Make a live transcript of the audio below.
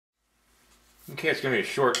Okay, it's going to be a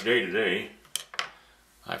short day today.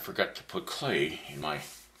 I forgot to put clay in my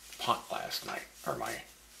pot last night, or my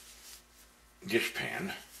dish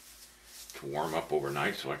pan, to warm up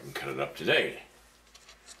overnight so I can cut it up today.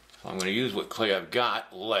 So I'm going to use what clay I've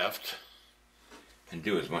got left and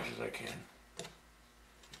do as much as I can.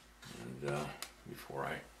 And before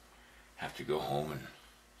I have to go home,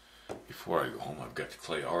 and before I go home I've got the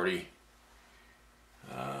clay already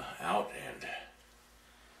out and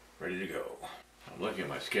ready to go. I'm looking at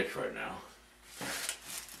my sketch right now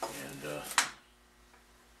and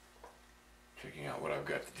checking out what I've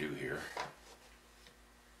got to do here.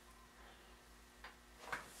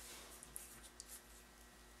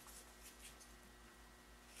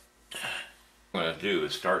 What I'm going to do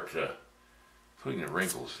is start putting the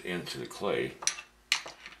wrinkles into the clay.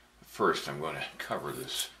 First I'm going to cover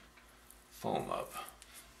this foam up.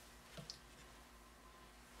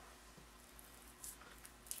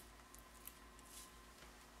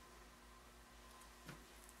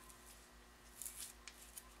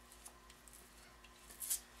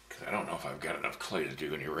 Because I don't know if I've got enough clay to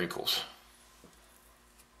do any wrinkles.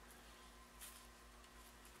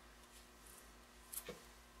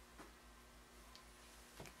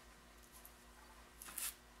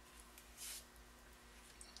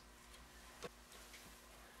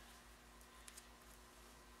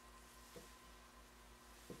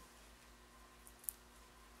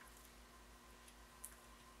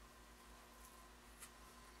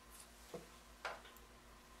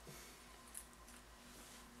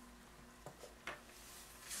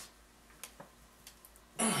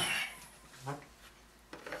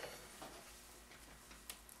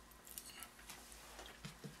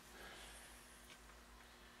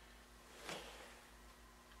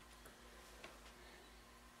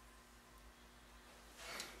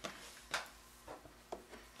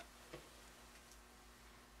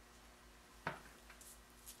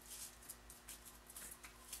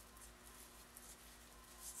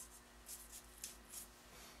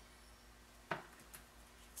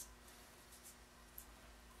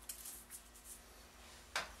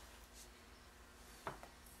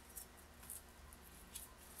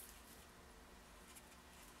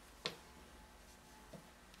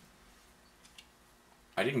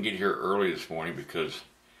 I didn't get here early this morning because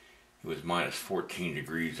it was minus 14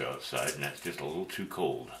 degrees outside, and that's just a little too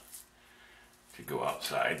cold to go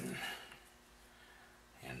outside,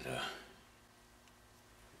 and so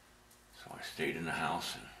I stayed in the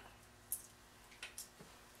house and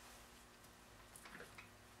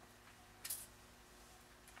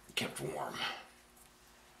kept warm.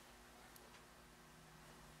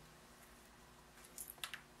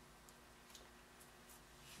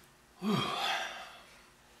 Whew.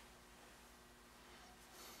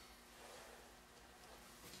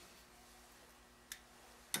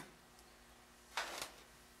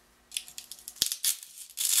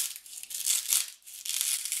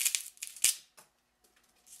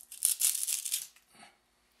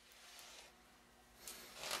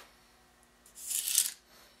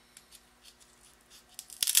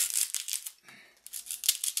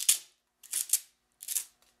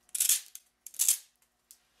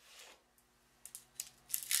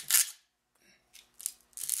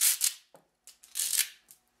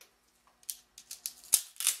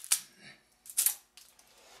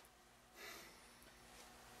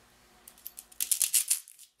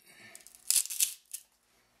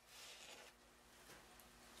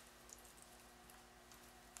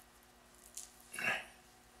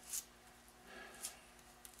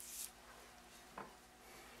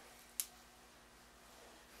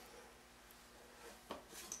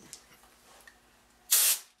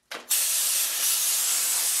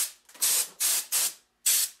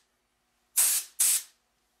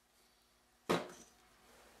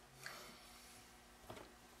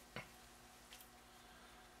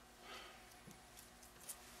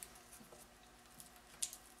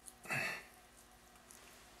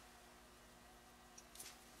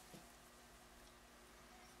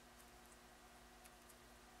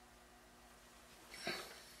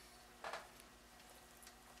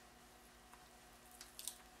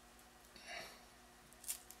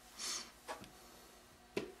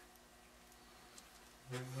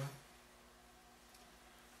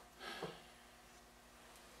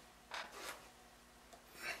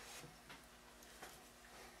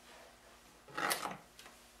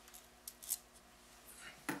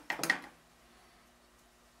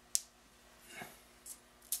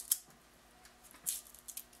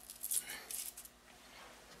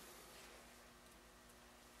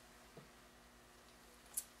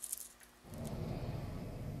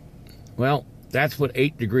 Well, that's what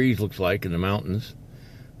 8 degrees looks like in the mountains.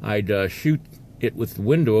 I'd shoot it with the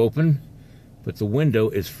window open, but the window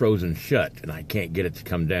is frozen shut, and I can't get it to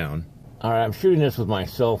come down. All right, I'm shooting this with my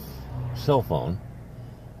cell phone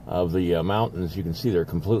of the mountains. You can see they're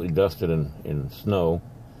completely dusted in snow.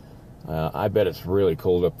 I bet it's really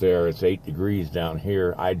cold up there. It's 8 degrees down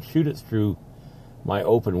here. I'd shoot it through my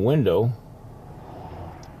open window,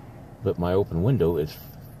 but my open window is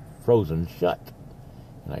frozen shut,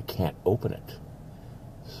 and I can't open it.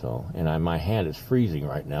 So, and my hand is freezing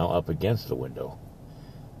right now up against the window.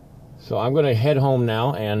 So I'm going to head home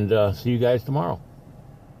now and see you guys tomorrow.